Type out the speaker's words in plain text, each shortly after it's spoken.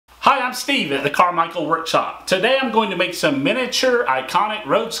Hi, I'm Steve at the Carmichael Workshop. Today I'm going to make some miniature iconic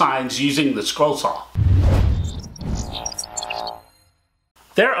road signs using the scroll saw.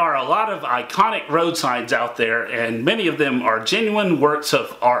 There are a lot of iconic road signs out there, and many of them are genuine works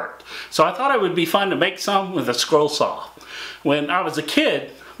of art. So I thought it would be fun to make some with a scroll saw. When I was a kid,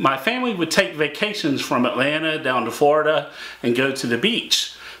 my family would take vacations from Atlanta down to Florida and go to the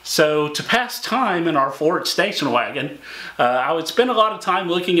beach. So to pass time in our Ford station wagon, I would spend a lot of time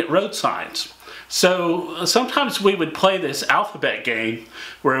looking at road signs. So sometimes we would play this alphabet game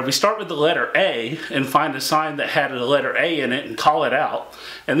where we start with the letter A and find a sign that had the letter A in it and call it out,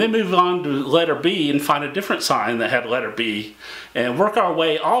 and then move on to letter B and find a different sign that had letter B, and work our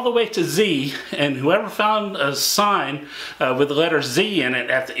way all the way to Z, and whoever found a sign with the letter Z in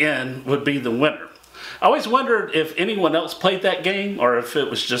it at the end would be the winner. I always wondered if anyone else played that game or if it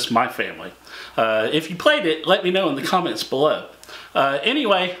was just my family. If you played it, let me know in the comments below.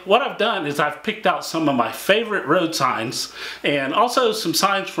 Anyway, what I've done is I've picked out some of my favorite road signs and also some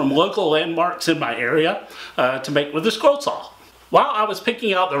signs from local landmarks in my area to make with a scroll saw. While I was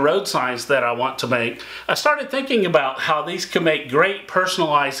picking out the road signs that I want to make, I started thinking about how these can make great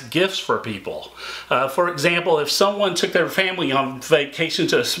personalized gifts for people. For example, if someone took their family on vacation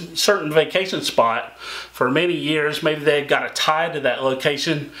to a certain vacation spot for many years, maybe they've got a tie to that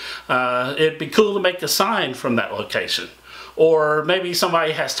location, it'd be cool to make a sign from that location. Or maybe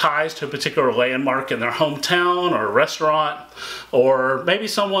somebody has ties to a particular landmark in their hometown or a restaurant, or maybe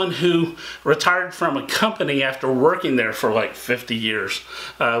someone who retired from a company after working there for like 50 years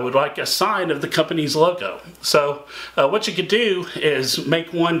would like a sign of the company's logo. So what you could do is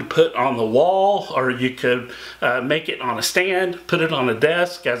make one to put on the wall, or you could make it on a stand, put it on a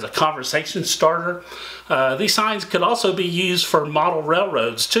desk as a conversation starter. These signs could also be used for model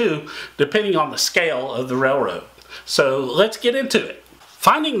railroads too, depending on the scale of the railroad. So let's get into it.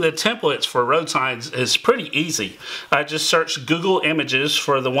 Finding the templates for road signs is pretty easy. I just searched Google Images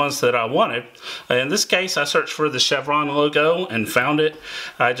for the ones that I wanted. In this case, I searched for the Chevron logo and found it.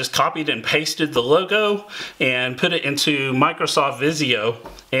 I just copied and pasted the logo and put it into Microsoft Visio.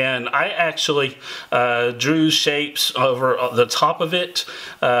 And I actually drew shapes over the top of it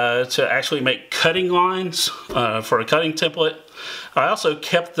to actually make cutting lines for a cutting template. I also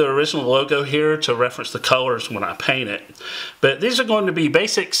kept the original logo here to reference the colors when I paint it. But these are going to be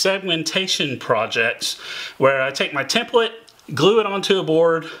basic segmentation projects where I take my template, glue it onto a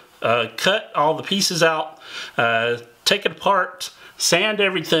board, cut all the pieces out, take it apart, sand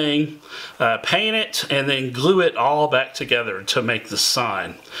everything, paint it, and then glue it all back together to make the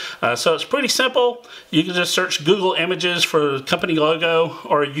sign. So it's pretty simple. You can just search Google Images for the company logo,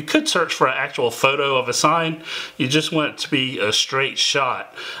 or you could search for an actual photo of a sign. You just want it to be a straight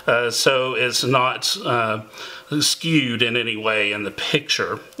shot, so it's not skewed in any way in the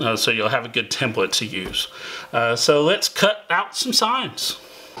picture, so you'll have a good template to use. So let's cut out some signs.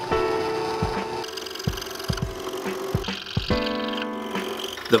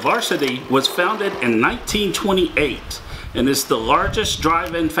 The Varsity was founded in 1928 and is the largest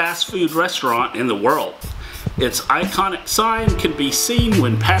drive-in fast food restaurant in the world. Its iconic sign can be seen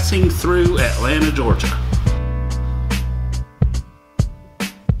when passing through Atlanta, Georgia.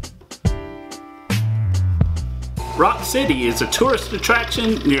 Rock City is a tourist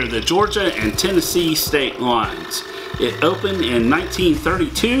attraction near the Georgia and Tennessee state lines. It opened in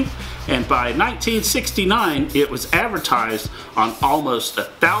 1932, and by 1969 it was advertised on almost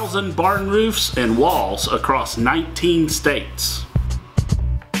 1,000 barn roofs and walls across 19 states.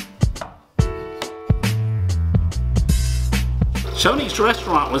 Shoney's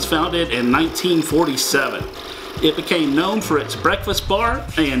restaurant was founded in 1947. It became known for its breakfast bar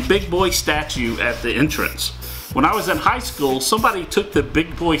and big boy statue at the entrance. When I was in high school, somebody took the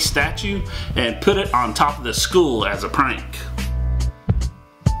big boy statue and put it on top of the school as a prank.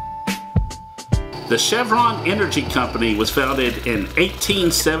 The Chevron Energy Company was founded in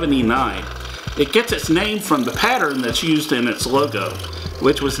 1879. It gets its name from the pattern that's used in its logo,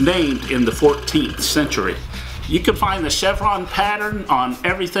 which was named in the 14th century. You can find the chevron pattern on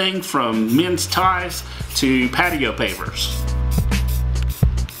everything from men's ties to patio pavers.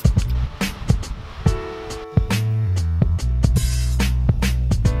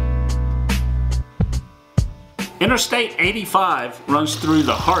 Interstate 85 runs through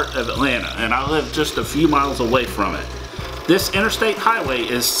the heart of Atlanta, and I live just a few miles away from it. This interstate highway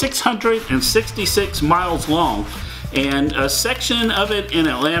is 666 miles long, and a section of it in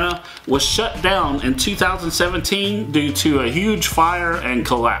Atlanta was shut down in 2017 due to a huge fire and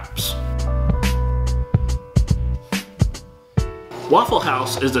collapse. Waffle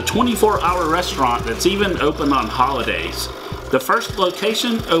House is a 24-hour restaurant that's even open on holidays. The first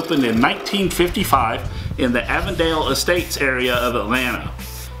location opened in 1955 in the Avondale Estates area of Atlanta.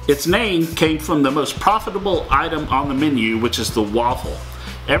 Its name came from the most profitable item on the menu, which is the waffle.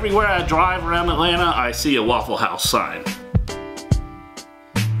 Everywhere I drive around Atlanta, I see a Waffle House sign.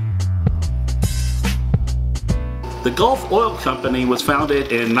 The Gulf Oil Company was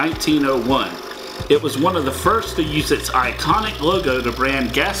founded in 1901. It was one of the first to use its iconic logo to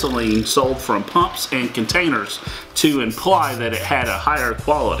brand gasoline sold from pumps and containers to imply that it had a higher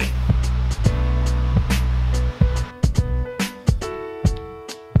quality.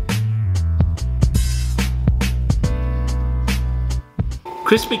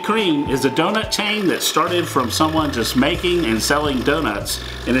 Krispy Kreme is a donut chain that started from someone just making and selling donuts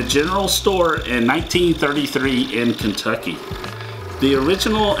in a general store in 1933 in Kentucky. The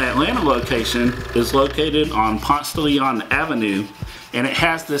original Atlanta location is located on Ponce de Leon Avenue, and it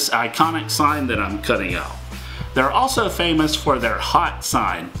has this iconic sign that I'm cutting out. They're also famous for their hot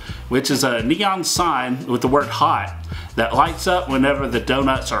sign, which is a neon sign with the word hot that lights up whenever the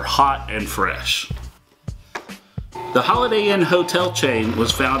donuts are hot and fresh. The Holiday Inn hotel chain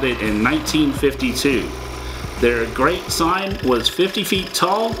was founded in 1952. Their great sign was 50 feet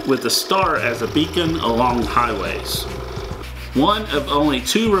tall with a star as a beacon along highways. One of only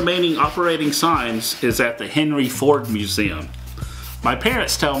 2 remaining operating signs is at the Henry Ford Museum. My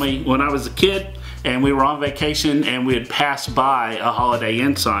parents tell me when I was a kid and we were on vacation and we would pass by a Holiday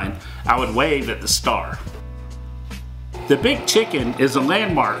Inn sign, I would wave at the star. The Big Chicken is a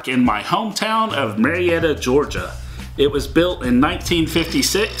landmark in my hometown of Marietta, Georgia. It was built in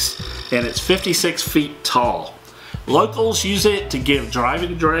 1956 and it's 56 feet tall. Locals use it to give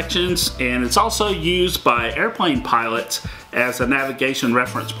driving directions, and it's also used by airplane pilots as a navigation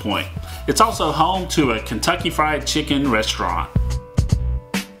reference point. It's also home to a Kentucky Fried Chicken restaurant.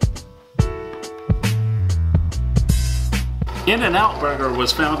 In-N-Out Burger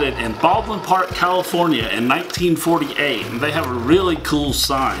was founded in Baldwin Park, California in 1948, and they have a really cool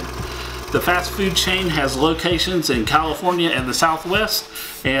sign. The fast food chain has locations in California and the Southwest,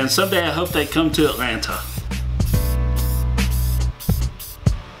 and someday I hope they come to Atlanta.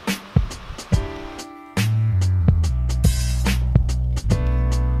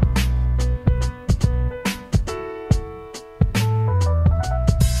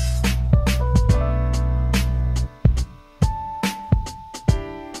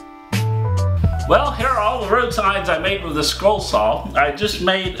 Well, here are all the road signs I made with a scroll saw. I just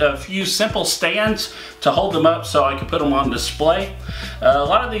made a few simple stands to hold them up so I could put them on display. A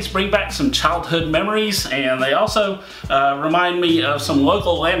lot of these bring back some childhood memories, and they also remind me of some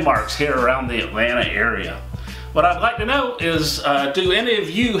local landmarks here around the Atlanta area. What I'd like to know is, do any of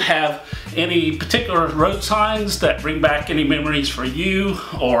you have any particular road signs that bring back any memories for you,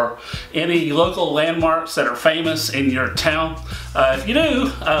 or any local landmarks that are famous in your town? If you do,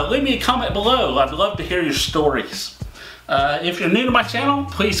 leave me a comment below. I'd love to hear your stories. If you're new to my channel,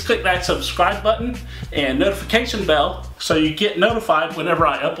 please click that subscribe button and notification bell so you get notified whenever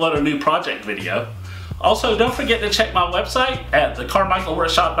I upload a new project video. Also, don't forget to check my website at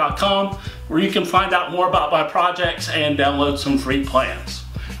thecarmichaelworkshop.com, where you can find out more about my projects and download some free plans.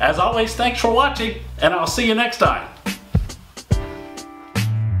 As always, thanks for watching, and I'll see you next time.